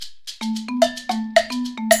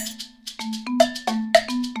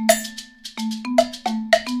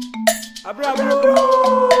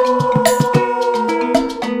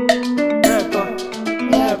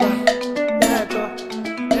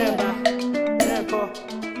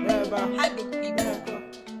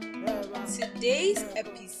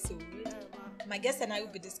my guest and I will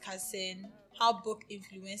be discussing how book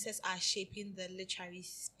influencers are shaping the literary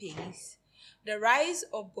space. The rise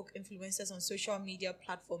of book influencers on social media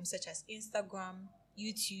platforms such as Instagram,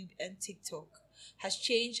 YouTube, and TikTok has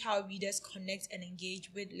changed how readers connect and engage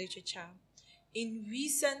with literature. In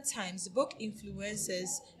recent times, book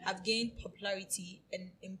influencers have gained popularity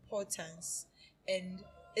and importance, and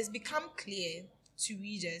it's become clear to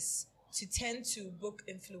readers to turn to book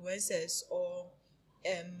influencers or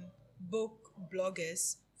book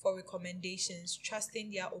bloggers for recommendations,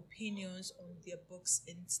 trusting their opinions on their books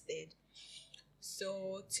instead.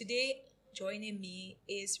 So today, joining me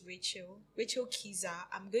is Racheal Kizza.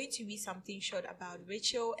 I'm going to read something short about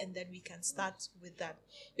Racheal and then we can start with that.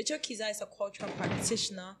 Racheal Kizza is a cultural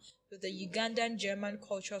practitioner with the Ugandan German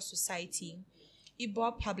Cultural Society,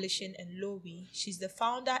 Ibor Publishing, and Lowy. She's the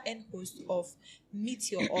founder and host of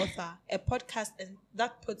Meet Your Author, a podcast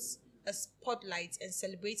that puts a spotlight and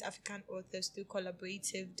celebrates African authors through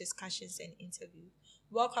collaborative discussions and interviews.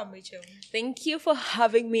 Welcome, Racheal. Thank you for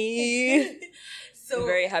having me. I'm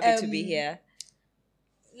very happy to be here.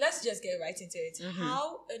 Let's just get right into it. Mm-hmm.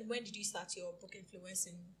 How and when did you start your book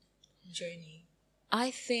influencing journey? I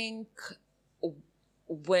think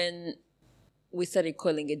when we started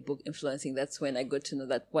calling it book influencing, that's when I got to know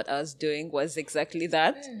that what I was doing was exactly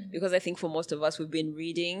that. Because I think for most of us, we've been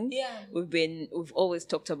reading. Yeah. We've always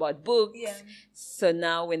talked about books. Yeah. So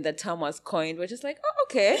now when the term was coined, we're just like, oh,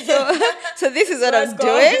 okay. So this is what I'm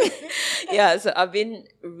doing. Yeah. So I've been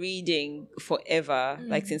reading forever,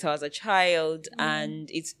 like since I was a child, and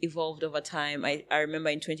it's evolved over time. I remember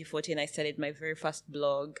in 2014, I started my very first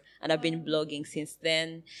blog, and I've been blogging since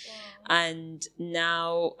then. Wow. And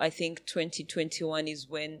now I think 2021 is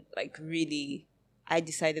when like really I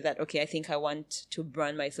decided that, okay, I think I want to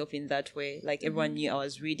brand myself in that way. Like everyone knew I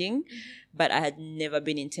was reading, but I had never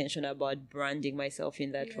been intentional about branding myself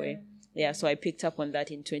in that way. Yeah, so I picked up on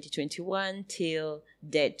that in 2021 till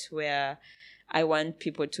date, where I want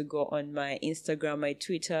people to go on my Instagram, my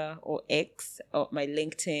Twitter, or X, or my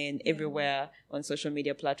LinkedIn, everywhere on social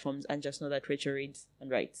media platforms, and just know that Racheal reads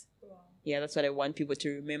and writes. Wow. Yeah, that's what I want people to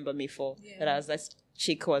remember me for. Yeah. That I was that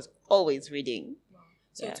chick who was always reading. Wow.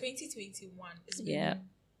 So 2021 has been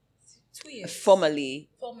 2 years. Formally,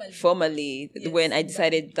 yes, when I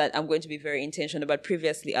decided that I'm going to be very intentional. But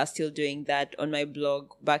previously, I was still doing that on my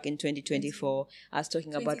blog back in 2024. I was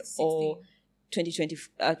talking about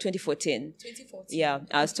 2014. Yeah,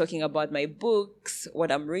 I was talking about my books,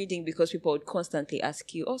 what I'm reading, because people would constantly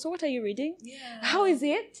ask you, oh, so what are you reading? Yeah. How is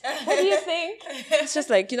it? What do you think? It's just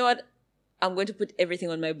like, you know what? I'm going to put everything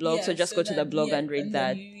on my blog, so just go to the blog and read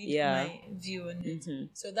that. My view on it.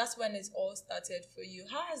 So that's when it all started for you.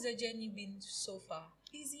 How has the journey been so far?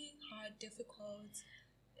 Easy, hard, difficult?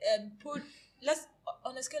 Let's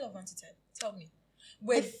on a scale of 1 to 10. Tell me.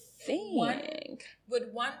 With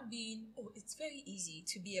one being, it's very easy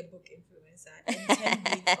to be a book influencer, and 10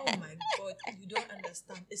 being, oh my God, you don't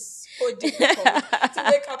understand. It's so difficult to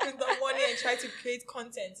wake up in the morning and try to create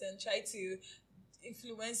content and try to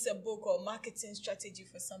influence a book or marketing strategy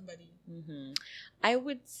for somebody. I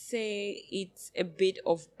would say it's a bit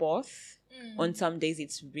of both. On some days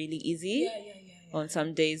it's really easy. On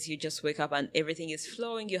some days you just wake up and everything is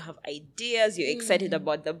flowing, you have ideas, you're excited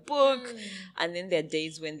about the book, and then there are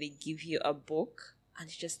days when they give you a book and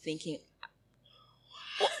you're just thinking,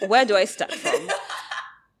 where do I start from?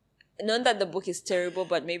 Not that the book is terrible,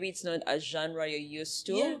 but maybe it's not a genre you're used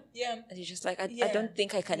to. Yeah. And you're just like, I don't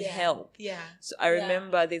think I can help. Yeah. So I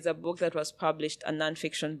remember there's a book that was published, a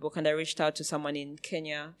non-fiction book, and I reached out to someone in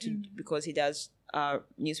Kenya because he does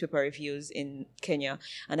newspaper reviews in Kenya.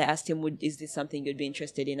 And I asked him, is this something you'd be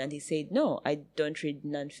interested in? And he said, no, I don't read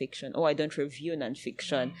non-fiction. I don't review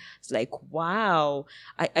non-fiction. It's like, wow.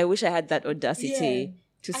 I wish I had that audacity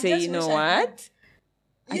to say, you know what?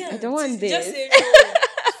 I don't want this. Just say no.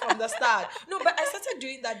 From the start. No, but I started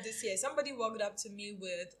doing that this year. Somebody walked up to me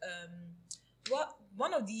with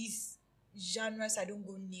one of these genres I don't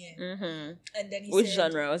go near. And then he Which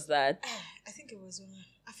said, genre was that? I think it was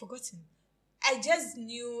I've forgotten. I just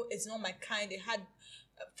knew it's not my kind. It had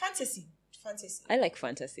fantasy. I like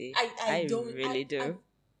fantasy. I really do.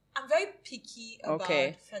 I'm very picky about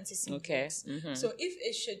fantasy books. So if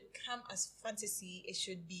it should come as fantasy, it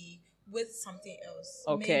should be with something else.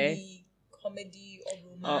 Maybe comedy or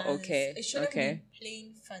romance. It shouldn't be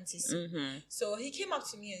plain fantasy. So he came up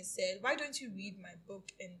to me and said, why don't you read my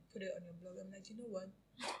book and put it on your blog? I'm like, you know what?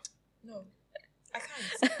 No, I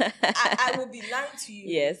can't. I will be lying to you.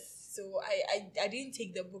 Yes. So I didn't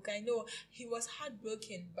take the book. I know he was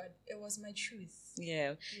heartbroken, but it was my truth.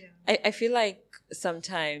 Yeah. I feel like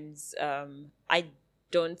sometimes I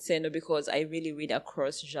don't say no because I really read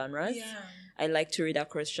across genres. Yeah. I like to read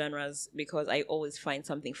across genres because I always find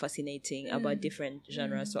something fascinating about different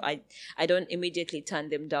genres. So I don't immediately turn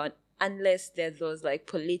them down unless they're those like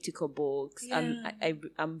political books. Yeah.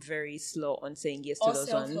 I'm very slow on saying yes Or to those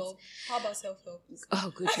self-help. ones. How about self-help?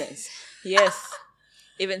 Oh goodness. Yes.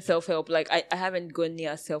 Even self-help, like I haven't gone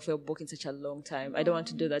near a self-help book in such a long time. I don't want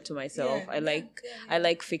to do that to myself. I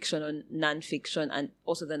like fiction or non-fiction, and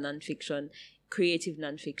also the non-fiction, creative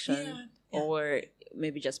non-fiction, or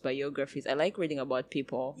maybe just biographies. I like reading about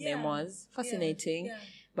people, memoirs, fascinating.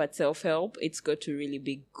 But self-help, it's got to really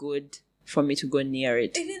be good for me to go near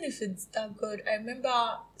it. Even if it's that good, I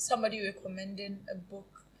remember somebody recommending a book,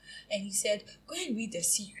 and he said, go and read The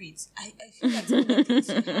Secrets. I feel like some of the things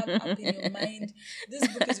you have up in your mind, this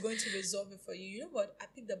book is going to resolve it for you. You know what? I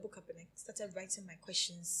picked the book up and I started writing my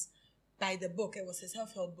questions by the book. It was a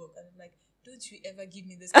self-help book. And I'm like, don't you ever give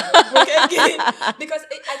me this kind of book again? Because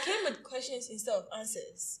I came with questions instead of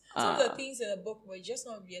answers. Some of the things in the book were just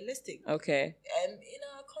not realistic. Okay. And in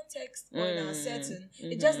our context or in our setting,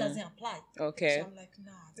 it just doesn't apply. Okay. So I'm like,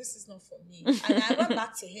 nah, this is not for me. And I went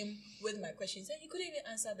back to him with my questions, and he couldn't even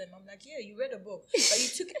answer them. I'm like, yeah, you read a book, but you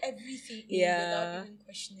took everything in without even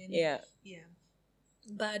questioning. Yeah.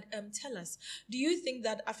 But tell us, do you think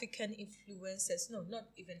that African influencers, no, not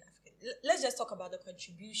even African, let's just talk about the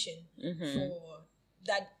contribution for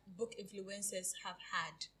that book influencers have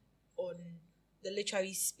had on the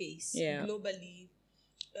literary space globally?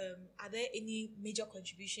 Are there any major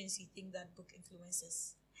contributions you think that book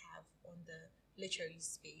influencers have on the literary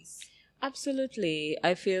space? Absolutely.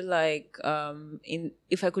 I feel like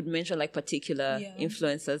if I could mention like particular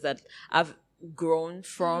influencers that I've grown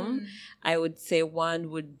from, I would say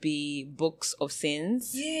one would be Books of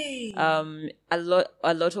Sins. Yay. A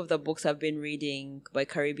lot of the books I've been reading by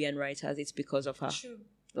Caribbean writers, it's because of her. True.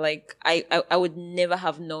 Like I would never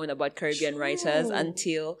have known about Caribbean writers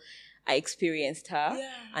until I experienced her,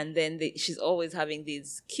 and then she's always having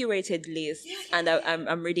these curated lists, and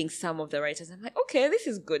I'm reading some of the writers. I'm like, okay, this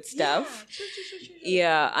is good stuff. True.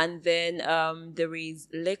 Yeah, and then there is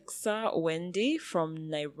Lexa Wendy from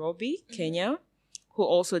Nairobi, Kenya, who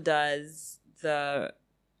also does the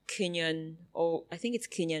Kenyan, I think it's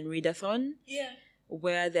Kenyan Readathon,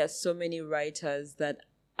 where there are so many writers that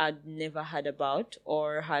I'd never heard about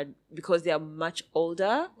or had, because they are much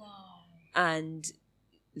older, and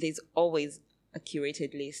there's always a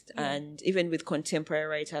curated list, and even with contemporary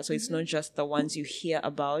writers, so it's not just the ones you hear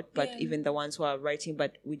about, but even the ones who are writing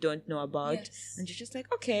but we don't know about, and you're just like,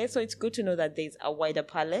 okay, so it's good to know that there's a wider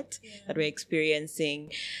palette that we're experiencing.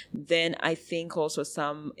 Then I think also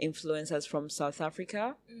some influencers from South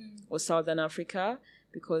Africa or Southern Africa,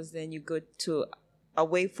 because then you go to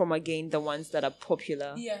away from again the ones that are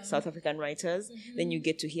popular South African writers, then you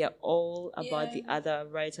get to hear all about the other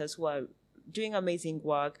writers who are doing amazing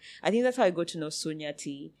work. I think that's how I got to know Sonia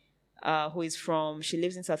T, who she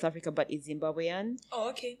lives in South Africa but is Zimbabwean. Oh,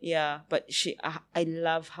 okay. Yeah, but I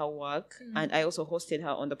love her work, and I also hosted her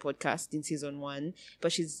on the podcast in season 1.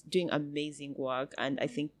 But she's doing amazing work, and I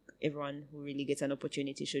think everyone who really gets an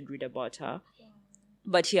opportunity should read about her.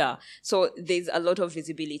 But yeah, so there's a lot of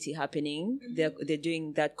visibility happening. They're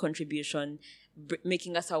doing that contribution,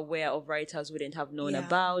 making us aware of writers we wouldn't have known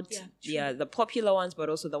about. The popular ones, but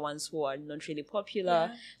also the ones who are not really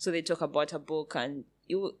popular. So they talk about a book, and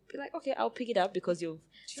you will be like, okay, I'll pick it up because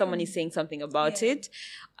someone is saying something about it.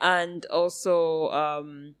 And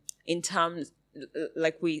also in terms,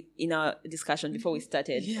 like in our discussion before we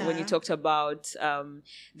started, when you talked about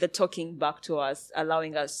the talking back to us,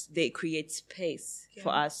 allowing us, they create space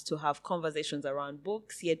for us to have conversations around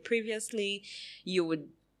books. Yet previously you would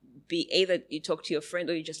be either you talk to your friend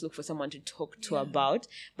or you just look for someone to talk to about.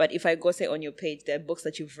 But if I go say on your page, there are books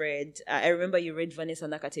that you've read. I remember you read Vanessa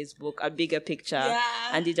Nakate's book, A Bigger Picture,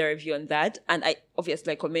 and did a review on that. And I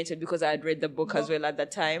obviously commented because I had read the book as well at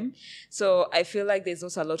that time. So I feel like there's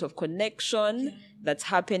also a lot of connection that's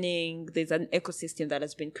happening. There's an ecosystem that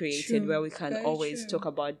has been created where we can always talk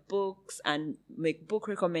about books and make book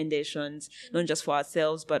recommendations, not just for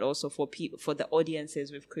ourselves, but also for the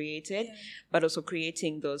audiences we've created, but also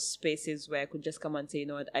creating those spaces where I could just come and say, you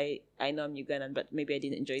know what, I know I'm Ugandan, but maybe I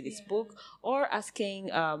didn't enjoy this book, or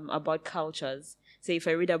asking about cultures. Say if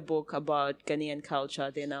I read a book about Ghanaian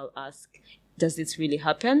culture, then I'll ask, does this really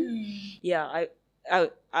happen? I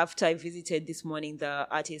after I visited this morning the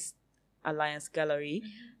Artist Alliance Gallery,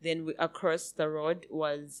 then across the road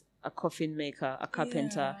was a coffin maker, a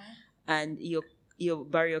carpenter, and your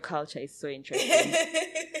burial culture is so interesting.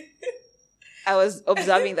 I was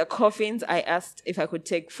observing the coffins. I asked if I could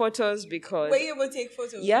take photos because... Were you able to take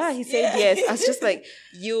photos? Yeah, he said yes. I was just like,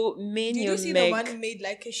 you mean Did you see make... the one who made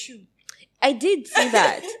like a shoe? I did see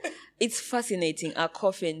that. It's fascinating. Our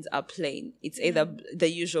coffins are plain. It's either the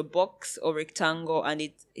usual box or rectangle, and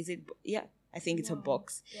yeah, I think it's a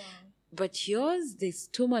box. Wow. But yours, there's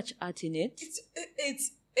too much art in it.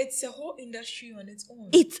 It's a whole industry on its own.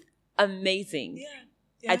 It's amazing.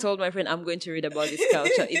 Yeah. I told my friend I'm going to read about this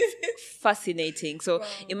culture. It's fascinating. So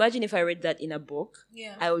imagine if I read that in a book.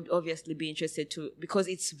 Yeah. I would obviously be interested too, because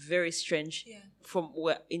it's very strange. Yeah. From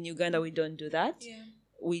where in Uganda we don't do that. Yeah.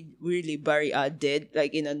 We really bury our dead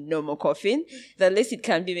like in a normal coffin. The least it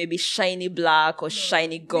can be maybe shiny black or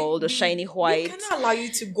shiny gold or shiny white. We cannot allow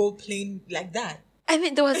you to go plain like that. I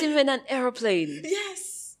mean, there was even an aeroplane.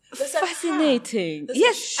 Yes. Fascinating.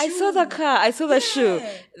 Yes, I saw the car. I saw the shoe.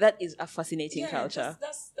 That is a fascinating culture.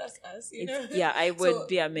 That's us, you know. Yeah, I would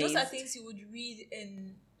be amazed. Those are things you would read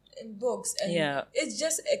in books, and it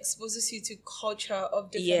just exposes you to culture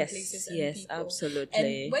of different places and people. Yes,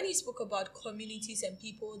 absolutely. And when you spoke about communities and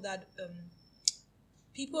people that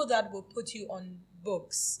will put you on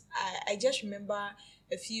books, I just remember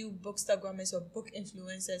a few bookstagrammers or book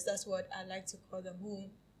influencers. That's what I like to call them, who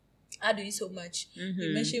are doing so much.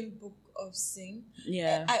 You mentioned Book of Sing.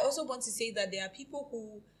 Yeah. I also want to say that there are people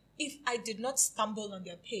who, if I did not stumble on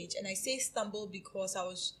their page, and I say stumble because I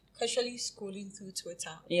was casually scrolling through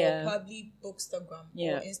Twitter or probably Bookstagram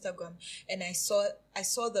or Instagram, and I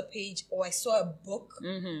saw the page, or I saw a book,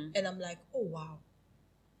 and I'm like, oh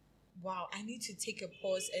wow, I need to take a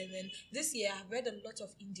pause. And then this year I've read a lot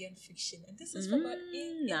of Indian fiction, and this is from an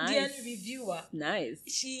Indian reviewer. Nice.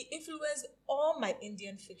 She influenced all my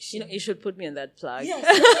Indian fiction. You know, you should put me on that plug. Yes.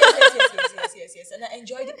 And I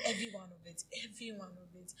enjoyed every one of it.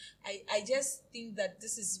 I just think that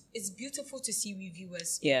it's beautiful to see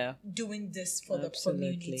reviewers doing this for the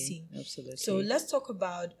community. Absolutely. So let's talk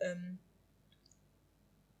about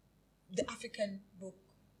the African book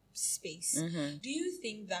space. Do you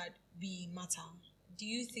think that we matter? Do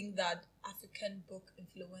you think that African book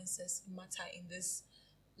influencers matter in this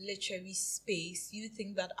literary space? Do you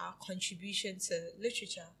think that our contribution to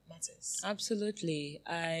literature matters? Absolutely.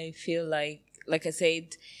 I feel like I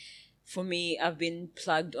said, for me, I've been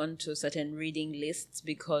plugged onto certain reading lists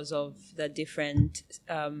because of the different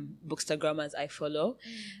bookstagrammers I follow.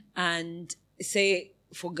 And say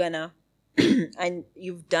for Ghana, and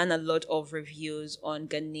you've done a lot of reviews on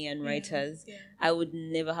Ghanaian writers. I would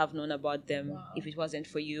never have known about them if it wasn't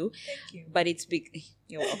for you. Thank you. But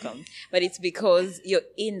you're welcome. But it's because you're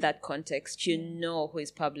in that context. You know who is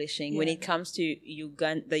publishing. When it comes to the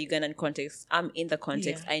Ugandan context, I'm in the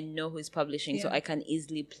context. I know who is publishing, so I can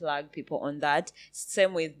easily plug people on that.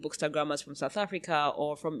 Same with bookstagrammers from South Africa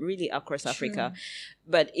or from really across Africa.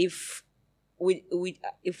 But if we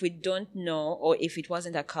don't know, or if it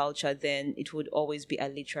wasn't a culture, then it would always be a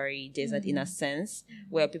literary desert in a sense,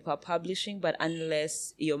 where people are publishing, but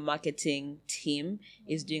unless your marketing team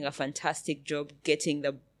is doing a fantastic job getting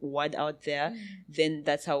the word out there, then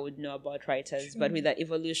that's how we would know about writers. But with the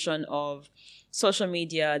evolution of social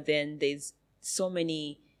media, then there's so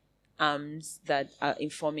many that are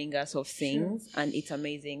informing us of things, and it's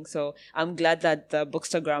amazing. So I'm glad that the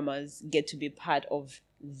bookstagrammers get to be part of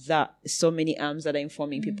that, so many arms that are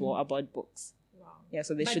informing people about books. Yeah,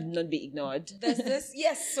 so they should not be ignored. There's this,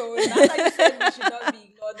 so now that you said we should not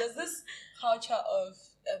be ignored, there's this culture of,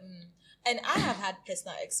 and I have had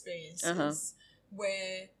personal experiences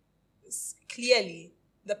where clearly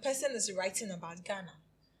the person is writing about Ghana.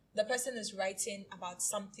 The person is writing about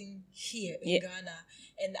something here in Ghana,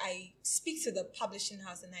 and I speak to the publishing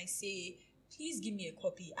house and I say, please give me a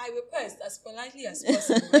copy. I request as politely as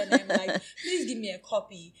possible. And I'm like, please give me a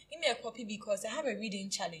copy. Give me a copy because I have a reading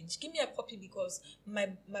challenge. Give me a copy because my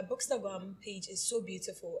Bookstagram page is so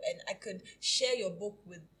beautiful and I could share your book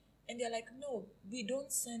with. And they're like, no, we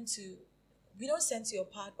don't send to your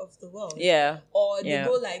part of the world. Yeah. Or they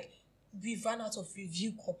go like, we've run out of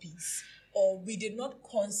review copies. Or we did not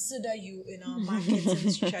consider you in our marketing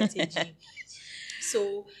strategy.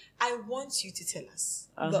 So I want you to tell us,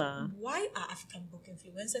 why are African book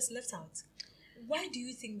influencers left out? Why do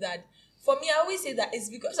you think that? For me, I always say that it's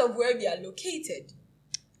because of where we are located.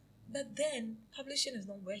 But then publishing is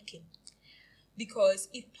not working. Because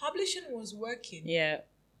if publishing was working,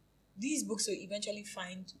 these books will eventually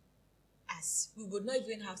find us. We would not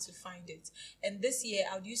even have to find it. And this year,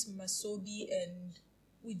 I'll use Masobi and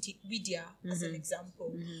Widya as an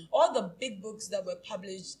example. All the big books that were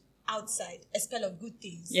published outside, A Spell of Good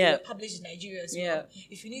Things, they were published in Nigeria as well.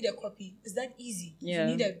 If you need a copy, it's that easy. If you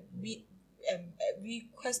need a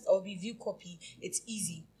request or review copy, it's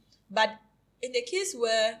easy. But in the case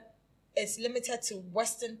where it's limited to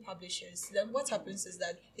Western publishers, then what happens is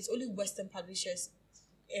that it's only Western publishers,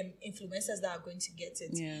 influencers that are going to get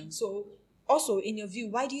it. So also, in your view,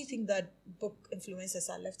 why do you think that book influencers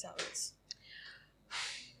are left out?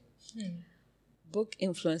 Book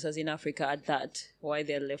influencers in Africa at that, why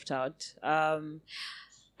they're left out.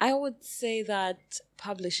 I would say that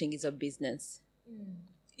publishing is a business.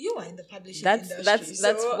 You are in the publishing industry.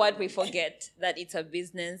 That's what we forget, that it's a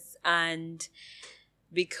business, and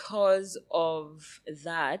because of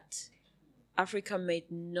that, Africa may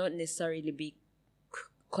not necessarily be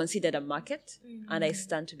considered a market, and I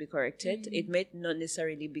stand to be corrected. It may not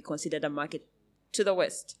necessarily be considered a market to the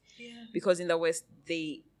West, because in the West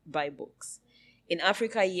they buy books. In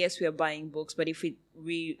Africa, yes, we are buying books, but if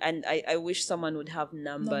I wish someone would have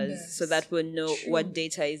numbers so that we'll know what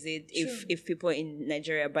data is it. If people in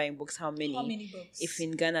Nigeria are buying books, how many? How many books? If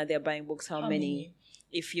in Ghana they're buying books, how many?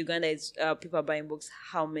 If Uganda is people are buying books,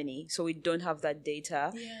 how many? So we don't have that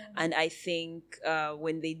data, and I think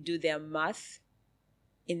when they do their math,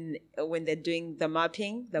 when they're doing the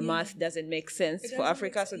mapping, the math doesn't make sense for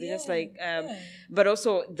Africa. So they're just like, but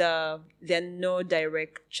also there are no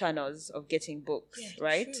direct channels of getting books,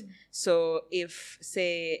 right? True. So if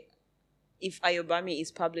Ayobami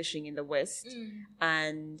is publishing in the West,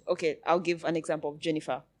 and okay, I'll give an example of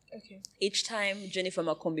Jennifer. Okay. Each time Jennifer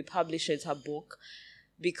Makombi publishes her book,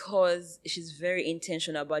 because she's very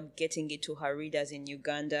intentional about getting it to her readers in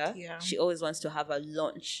Uganda, she always wants to have a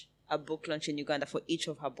book launch in Uganda for each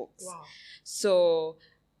of her books. Wow. So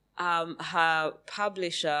her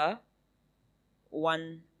publisher,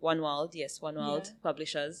 One World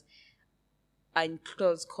Publishers, are in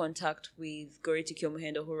close contact with Goriti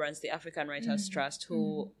Kyomuhendo, who runs the African Writers Trust,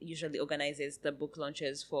 who usually organizes the book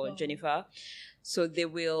launches for Jennifer. So they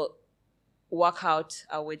will work out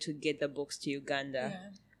a way to get the books to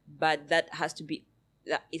Uganda. But it has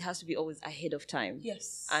to be always ahead of time.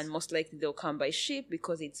 Yes. And most likely they'll come by ship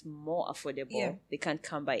because it's more affordable. Yeah. They can't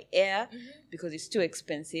come by air because it's too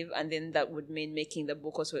expensive. And then that would mean making the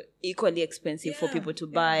book also equally expensive for people to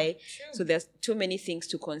buy. True. So there's too many things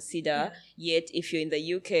to consider. Yet if you're in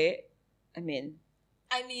the UK,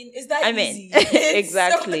 is that easy?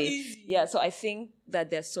 Exactly. So easy. Yeah, so I think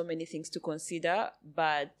that there's so many things to consider.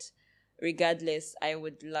 But regardless, I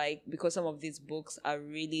would like, because some of these books are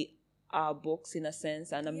really our books in a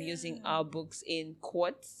sense, and I'm using our books in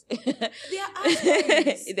quotes. They are our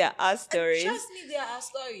stories. They are our stories. Trust me, they are our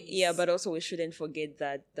stories. Yeah, but also we shouldn't forget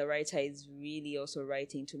that the writer is really also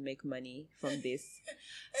writing to make money from this.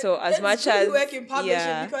 So as much as work in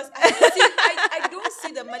publishing, because I don't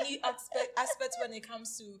see the money aspect when it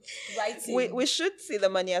comes to writing. We should see the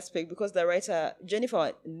money aspect, because the writer,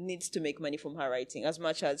 Jennifer, needs to make money from her writing as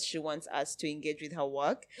much as she wants us to engage with her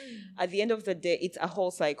work. At the end of the day, it's a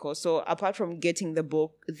whole cycle. So apart from getting the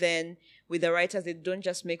book, then with the writers, they don't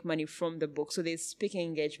just make money from the book. So there's speaking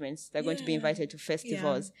engagements. They're going to be invited to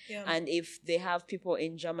festivals. And if they have people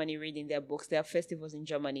in Germany reading their books, there are festivals in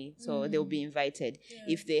Germany. So they'll be invited.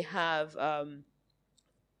 If they have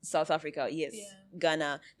South Africa,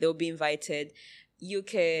 Ghana, they'll be invited.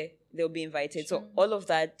 UK, they'll be invited. So all of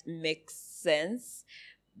that makes sense.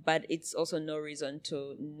 But it's also no reason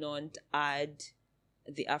to not add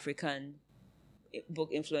the African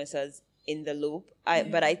book influencers in the loop.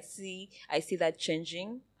 But I see that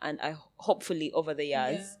changing, and I hopefully over the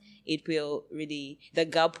years it will really, the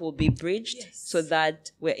gap will be bridged so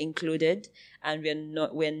that we're included and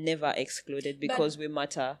we're never excluded, because we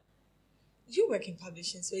matter. You work in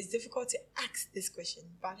publishing, so it's difficult to ask this question,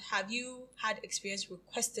 but have you had experience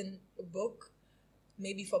requesting a book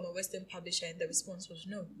maybe from a Western publisher and the response was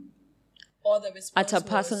no? Or the response at a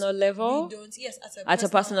personal level? At a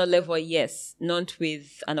personal level, yes. Not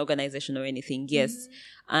with an organization or anything, yes.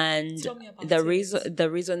 And the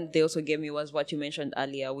reason they also gave me was what you mentioned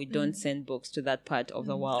earlier. We don't send books to that part of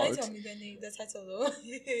the world. Can you tell me the title though?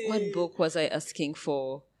 What book was I asking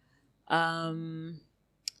for? Have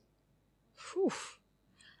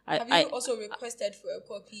you also requested for a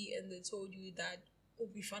copy and they told you that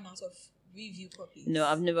we found out of review copies? No,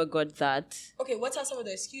 I've never got that. Okay, what are some of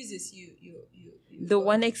the excuses you the got?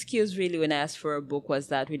 One excuse really when I asked for a book was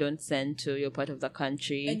that we don't send to your part of the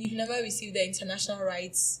country. And you've never received the international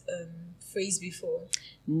rights phrase before?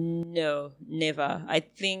 No, never. I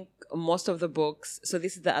think most of the books, so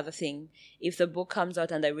this is the other thing, if the book comes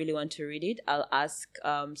out and I really want to read it, I'll ask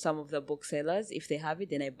some of the booksellers. If they have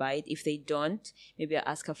it, then I buy it. If they don't, maybe I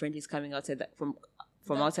ask a friend who's coming outside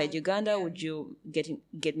from outside Uganda, would you get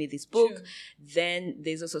me this book? True. Then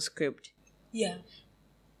there's also script. Yeah.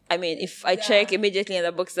 I mean, if I check immediately in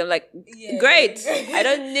the books, I'm like, great. I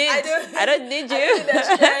don't need you.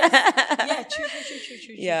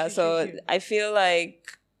 True. Yeah, so I feel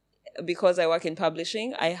like because I work in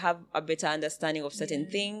publishing, I have a better understanding of certain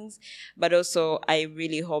things, but also I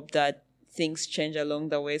really hope that things change along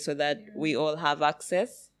the way so that we all have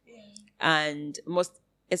access. And most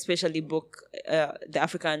especially the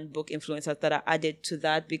African book influencers that are added to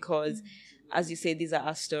that, because as you say, these are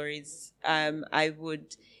our stories.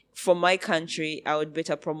 For my country, I would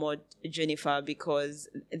better promote Jennifer, because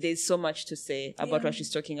there's so much to say about what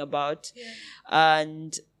she's talking about.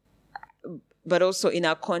 But also in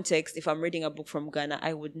our context, if I'm reading a book from Ghana,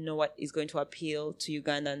 I would know what is going to appeal to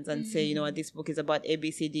Ugandans and say, you know what, this book is about A,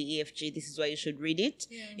 B, C, D, E, F, G. This is why you should read it,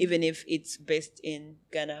 even if it's based in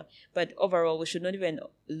Ghana. But overall, we should not even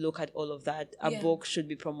look at all of that. A book should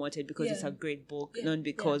be promoted because it's a great book, not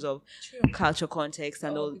because of culture context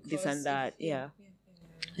and all this and that.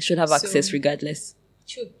 It should have access regardless.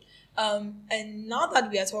 True. And now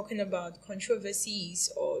that we are talking about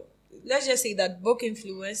controversies, or let's just say that book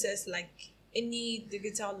influencers, like any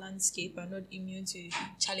digital landscape, are not immune to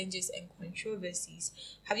challenges and controversies.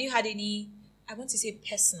 Have you had any, I want to say,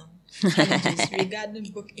 personal challenges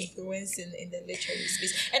regarding book influencing in the literary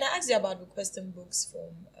space? And I asked you about requesting books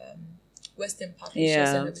from Western publishers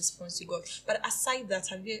and the response you got. But aside that,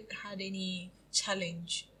 have you had any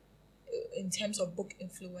challenge in terms of book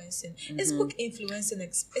influencing? Is book influencing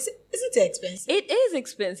is it expensive? It is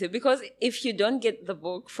expensive, because if you don't get the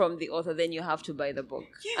book from the author, then you have to buy the book.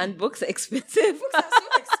 And books are expensive. Books are so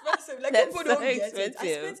expensive. Like, people don't get expensive.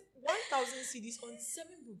 it. I spent 1,000 CDs on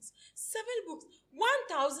 7 books. 7 books.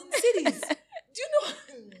 1,000 CDs. Do you know?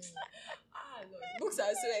 Lord. Books are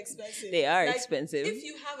so expensive. They are expensive. If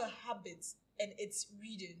you have a habit and it's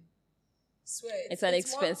reading, swear it's an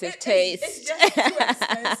expensive taste. It's just too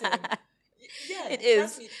expensive. Yeah, it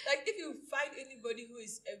is. Me. Like, if you find anybody who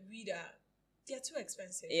is a reader, they're too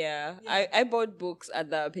expensive. I bought books at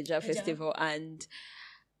the Pija Festival, and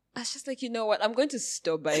I was just like, you know what, I'm going to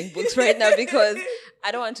stop buying books right now, because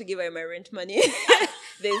I don't want to give away my rent money.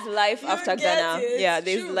 There's life after Ghana.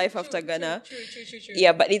 There's life after Ghana. True.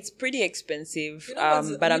 Yeah, but it's pretty expensive. You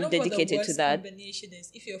know but I'm dedicated to that. Combination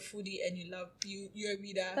is, if you're a foodie and you're a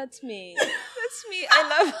reader. That's me.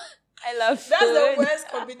 I love food. That's the worst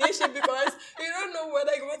combination, because you don't know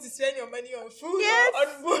whether you want to spend your money on food or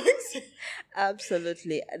on books.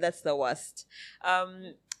 Absolutely. That's the worst.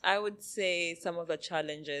 I would say some of the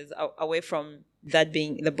challenges, away from that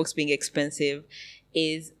being the books being expensive,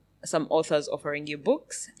 is some authors offering you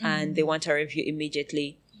books and they want a review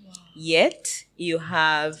immediately. Wow. Yet you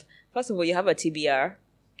have, first of all, you have a TBR.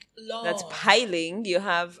 Long. That's piling. You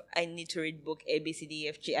have, I need to read book A, B, C, D, E,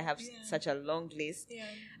 F, G. I have such a long list.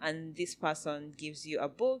 And this person gives you a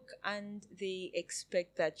book and they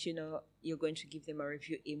expect that, you know, you're going to give them a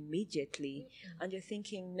review immediately. And you're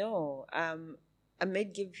thinking, no, I may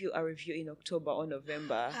give you a review in October or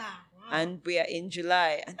November. And we are in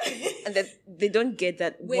July. And they don't get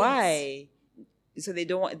that. Wait. Why? So they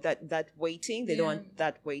don't want that waiting. They don't want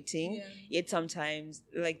that waiting. Yeah. Yet sometimes,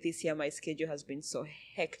 like this year, my schedule has been so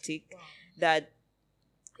hectic that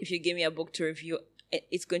if you give me a book to review,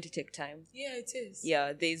 it's going to take time. Yeah, it is.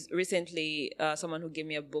 Yeah, there's recently someone who gave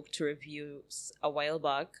me a book to review a while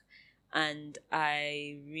back. And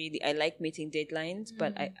I like meeting deadlines,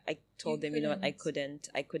 but I told them, you know what, I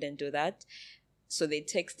couldn't do that. So they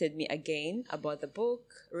texted me again about the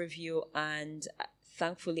book review, and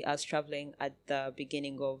thankfully, I was traveling at the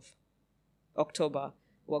beginning of October.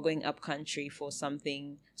 We're going up country for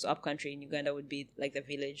something. So up country in Uganda would be like the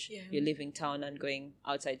village. Yeah. You're leaving town and going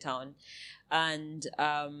outside town. And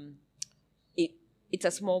it's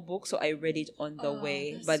a small book, so I read it on the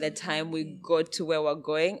way. By the time we got to where we're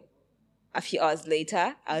going, a few hours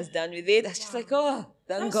later, I was done with it. I was just like, oh,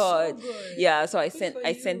 thank God. So good. Yeah, so I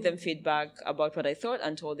sent them feedback about what I thought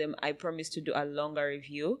and told them I promised to do a longer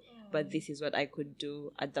review. But this is what I could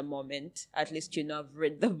do at the moment. At least, you know, I've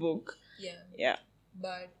read the book. Yeah.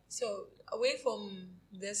 But so away from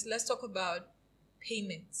this, let's talk about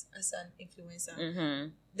payments as an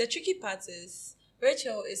influencer. The tricky part is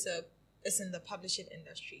Racheal is in the publishing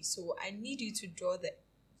industry. So I need you to draw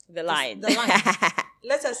the line.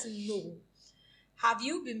 Let us know. Have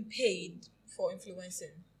you been paid for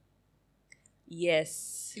influencing?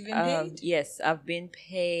 Yes. You've been paid? Yes, I've been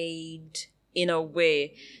paid in a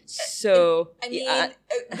way. So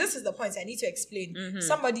this is the point I need to explain.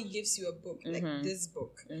 Somebody gives you a book, like this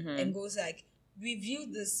book, and goes like, review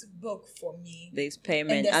this book for me. There's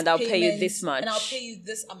payment, and I'll pay you this much. And I'll pay you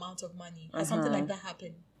this amount of money. Has something like that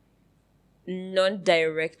happened? Not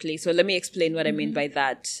directly. So let me explain what I mean by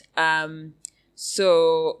that.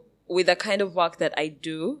 So with the kind of work that I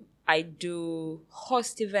do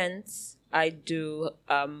host events I do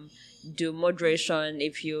moderation.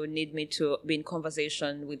 If you need me to be in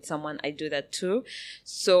conversation with someone, I do that too.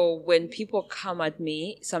 So when people come at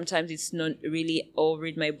me, sometimes it's not really, oh,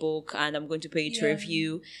 read my book and I'm going to pay you to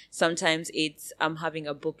review. Sometimes it's, I'm having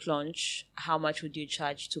a book launch. How much would you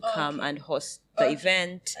charge to come and host the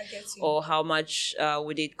event? I get you. Or how much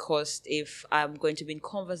would it cost if I'm going to be in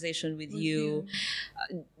conversation with you?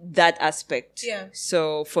 That aspect. Yeah.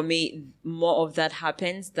 So for me, more of that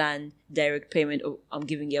happens than direct payment. Oh, I'm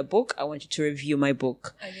giving you a book. I want you to review my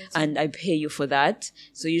book. And I pay you for that.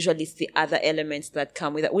 So usually it's the other elements that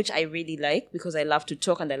come with it, which I really like because I love to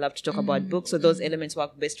talk and I love to talk about books. So those elements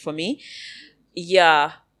work best for me.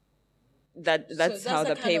 Yeah. That's how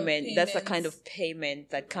the payment, that's the kind of payment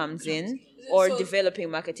that comes in. Or developing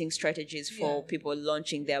marketing strategies for people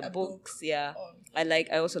launching their books. Yeah. I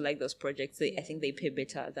also like those projects. I think they pay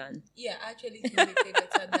better than. Yeah, I actually think they pay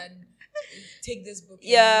better than take this book.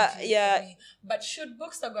 Yeah. But should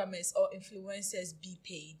bookstagrammers or influencers be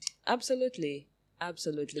paid? Absolutely. How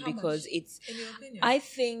Because much, it's, in your opinion? I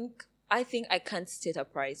think I can't state a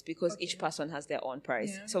price because each person has their own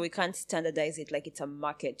price. Yeah. So we can't standardize it like it's a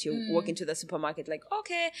market. You walk into the supermarket like,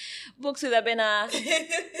 okay, books with a banner,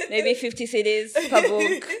 maybe 50 CDs per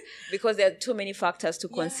book, because there are too many factors to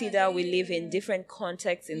consider. We live in different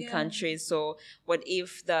contexts in countries. So what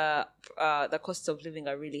if the costs of living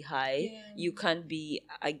are really high? You can't be,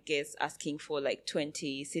 I guess, asking for like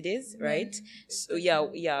 20 CDs, right? So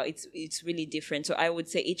it's really different. So I would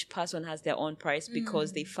say each person has their own price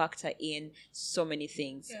because they factor in so many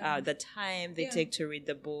things. The time they take to read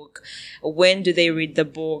the book, when do they read the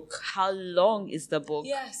book, how long is the book?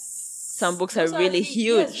 Some books are really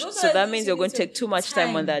huge, so that means you're going to take too much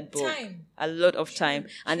time on that book. A lot of time.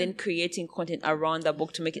 And then creating content around the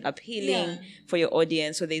book to make it appealing for your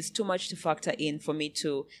audience. So there's too much to factor in for me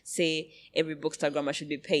to say every bookstagrammer should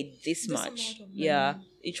be paid this much.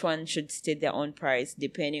 Each one should state their own price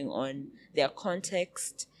depending on their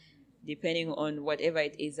context, depending on whatever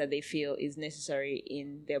it is that they feel is necessary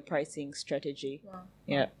in their pricing strategy. Wow.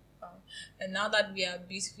 And now that we are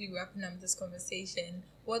beautifully wrapping up this conversation,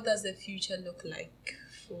 what does the future look like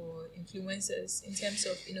for influencers in terms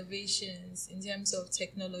of innovations, in terms of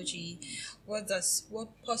technology? What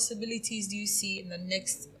possibilities do you see in the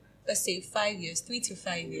next, let's say, 5 years, 3 to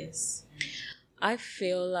 5 years? I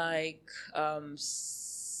feel like some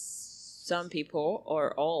people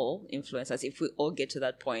or all influencers, if we all get to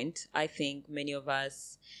that point, I think many of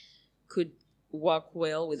us could work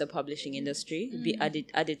well with the publishing industry, be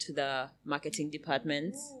added to the marketing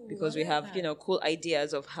departments, because we have cool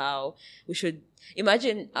ideas of how we should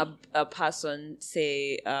imagine a person,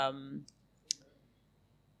 say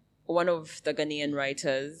one of the Ghanaian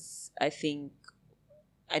writers, I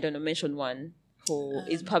don't know, mention one who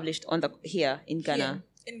is published on here in Ghana.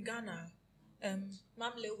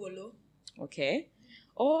 Mamle Wolo. Okay.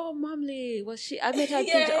 Oh, Mamle, was she? I met her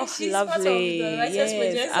picture. Oh, she's lovely. Part of the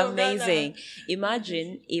Yes, amazing.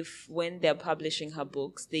 Imagine if when they're publishing her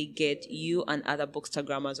books, they get you and other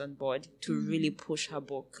bookstagrammers on board to really push her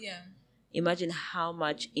book. Imagine how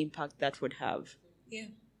much impact that would have.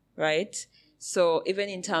 Right? So even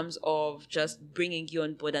in terms of just bringing you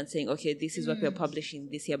on board and saying, okay, this is what we're publishing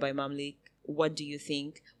this year by Mamle. What do you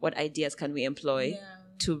think? What ideas can we employ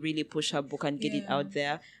to really push her book and get it out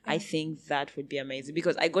there? I think that would be amazing,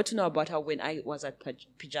 because I got to know about her when I was at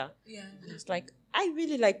Pija. It's like, I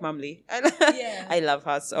really like Mamle. I love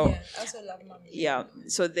her. So I also love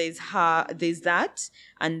Mamle. So there's that,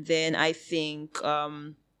 and then I think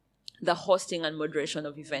the hosting and moderation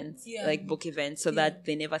of events, like book events, so that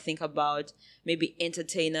they never think about maybe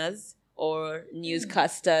entertainers or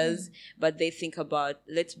newscasters, but they think about,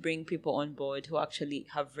 let's bring people on board who actually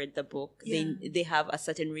have read the book. They have a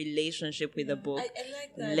certain relationship with the book. I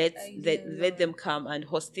like that. Let them come and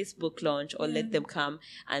host this book launch, or let them come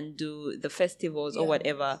and do the festivals or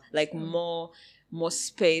whatever. Like more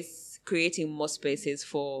space, creating more spaces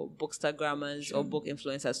for bookstagrammers or book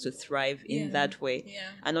influencers to thrive in that way.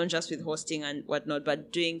 And not just with hosting and whatnot,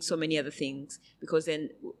 but doing so many other things, because then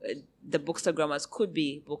the bookstagrammers could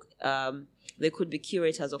be they could be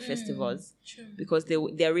curators of festivals, because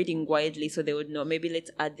they're reading widely, so they would know, maybe let's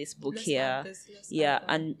add this book here.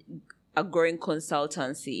 And a growing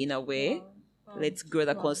consultancy in a way. Let's grow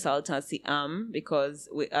the consultancy arm, because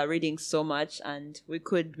we are reading so much and we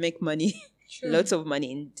could make money. Lots of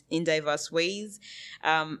money in diverse ways.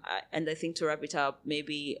 And I think, to wrap it up,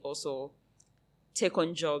 maybe also take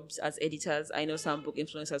on jobs as editors. I know some book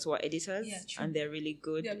influencers who are editors, and they're really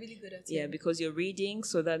good. They're really good at it. Because you're reading,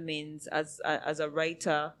 so that means as a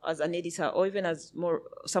writer, as an editor, or even as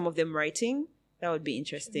some of them writing, That would be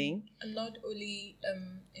interesting. And not only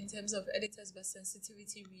in terms of editors, but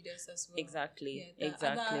sensitivity readers as well. Exactly. Yeah,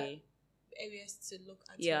 exactly. Areas to look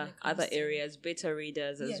at. Yeah, other areas, beta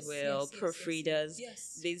readers as well, proofreaders.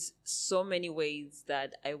 Yes. There's so many ways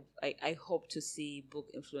that I hope to see book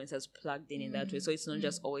influencers plugged in that way. So it's not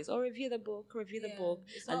just always, review the book.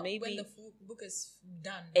 It's and not maybe when the book is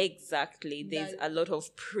done. Exactly. There's a lot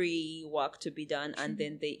of pre-work to be done, and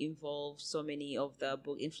then they involve so many of the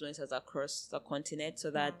book influencers across the continent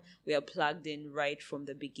so that we are plugged in right from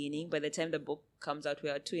the beginning. By the time the book comes out, we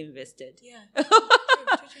are too invested. Yeah.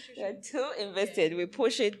 We are too invested. We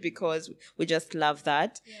push it because we just love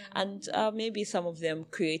that. Yeah. And maybe some of them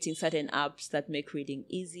creating certain apps that make reading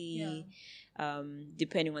easy,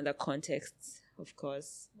 depending on the context, of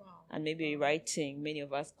course. Wow. And maybe writing, many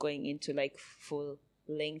of us going into like full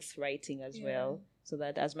length writing as well. So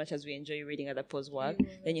that as much as we enjoy reading other people's work,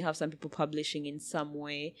 then you have some people publishing in some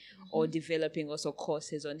way or developing also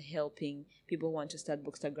courses on helping people who want to start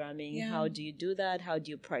bookstagramming. Yeah. How do you do that? How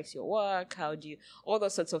do you price your work? How do you, all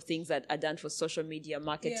those sorts of things that are done for social media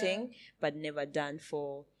marketing, but never done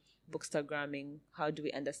for bookstagramming. How do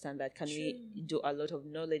we understand that? Can we do a lot of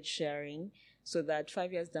knowledge sharing so that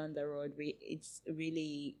 5 years down the road, it's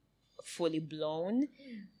really fully blown?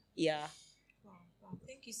 Yeah.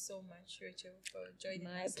 Thank you so much, Racheal, for joining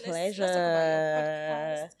us. My pleasure. Let's talk about your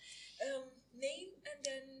podcast. Name, and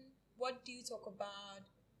then what do you talk about?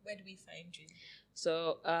 Where do we find you?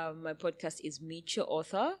 So my podcast is Meet Your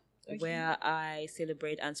Author, where I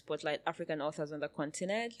celebrate and spotlight African authors on the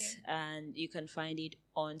continent. And you can find it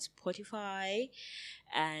on Spotify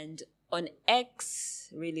and on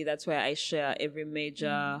X. Really, that's where I share every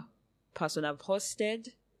major person I've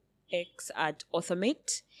hosted. X at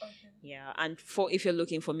AuthorMate. Yeah, and if you're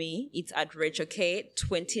looking for me, it's at Racheal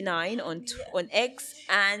K29 on X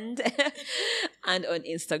and and on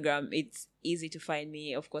Instagram. It's easy to find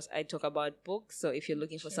me. Of course, I talk about books. So if you're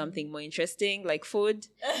looking for something more interesting, like food,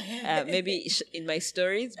 maybe in my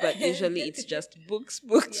stories, but usually it's just books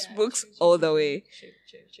all the way. Sure.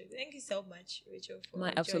 Thank you so much, Racheal.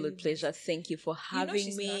 My absolute pleasure. Thank you for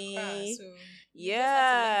having me. In Accra, so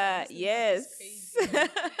yes.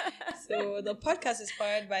 So the podcast is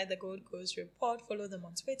powered by the Gold Coast Report. Follow them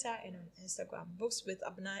on Twitter and on Instagram. Books with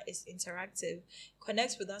Abna is interactive.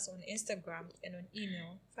 Connect with us on Instagram and on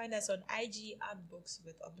email. Find us on IG at Books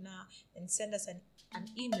with Abna and send us an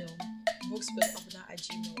email,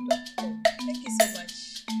 bookswithabna@gmail.com. Thank you so much.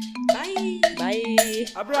 Bye.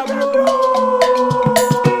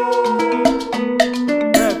 Bye.